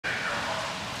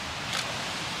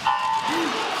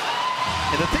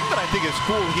And the thing that I think is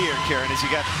cool here, Karen, is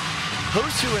you got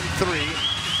Hosszu in 3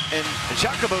 and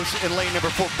Jakabos in lane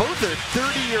number 4. Both are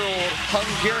 30-year-old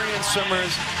Hungarian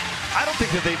swimmers. I don't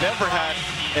think that they've ever had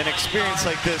an experience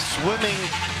like this, swimming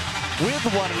with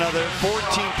one another. 14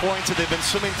 points, and they've been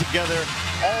swimming together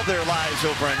all their lives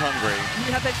over in Hungary.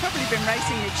 Yeah, they've probably been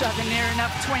racing each other near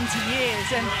enough 20 years,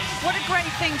 and what a great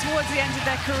thing towards the end of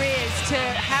their careers to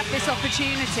have this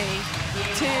opportunity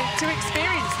to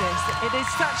experience this. It is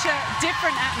such a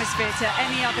different atmosphere to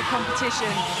any other competition,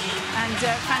 and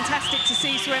fantastic to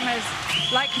see swimmers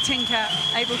like Katinka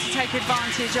able to take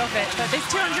advantage of it. But this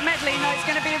 200 medley, it's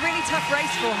going to be a really tough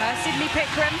race for her. Sydney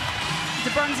Pickram, the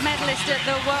bronze medalist at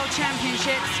the World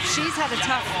Championships, she's had a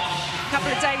tough couple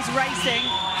of days racing,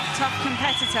 tough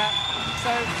competitor,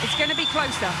 so it's going to be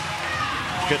closer.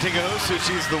 Katinka Hosszu,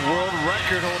 she's the world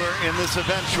record holder in this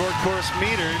event, short course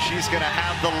meter. She's going to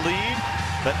have the lead,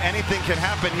 but anything can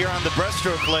happen here on the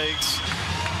breaststroke legs.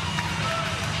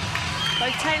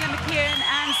 Both Taylor McKeown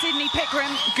and Sydney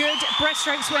Pickram, good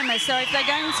breaststroke swimmers, so if they're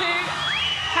going to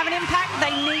have an impact,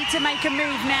 they need to make a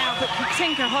move now. But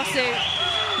Katinka Hosszu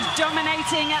is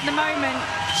dominating at the moment.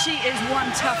 She is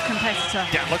one tough competitor.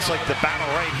 Yeah, looks like the battle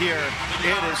right here.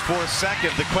 It is for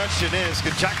second. The question is,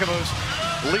 could Jakabos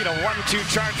lead a 1-2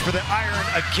 charge for the iron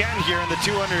again here in the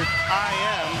 200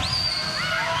 IM?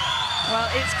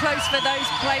 Well, it's close for those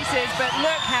places, but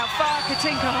look how far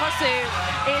Katinka Hosszu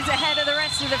is ahead of the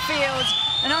rest of the field.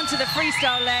 And onto the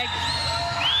freestyle leg.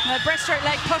 Her breaststroke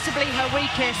leg, possibly her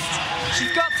weakest.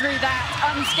 She's got through that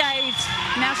unscathed.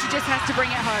 Now she just has to bring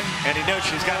it home. And he knows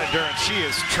she's got endurance. She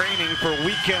is training for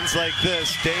weekends like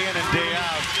this, day in and day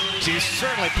out. She's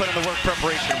certainly put in the work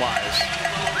preparation-wise.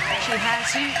 She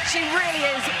has. She really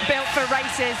is built for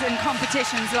races and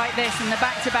competitions like this, and the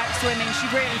back-to-back swimming, she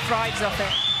really thrives off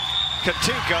it.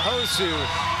 Katinka Hosszu,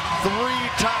 3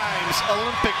 times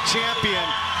Olympic champion.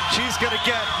 She's going to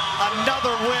get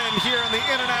another win here in the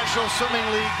International Swimming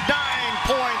League. 9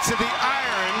 points in the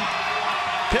iron.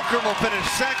 Pickram will finish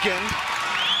second.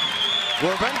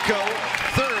 Gorbenko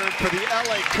third for the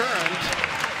LA Current.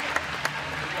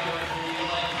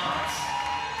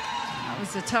 That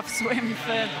was a tough swim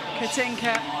for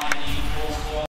Katinka.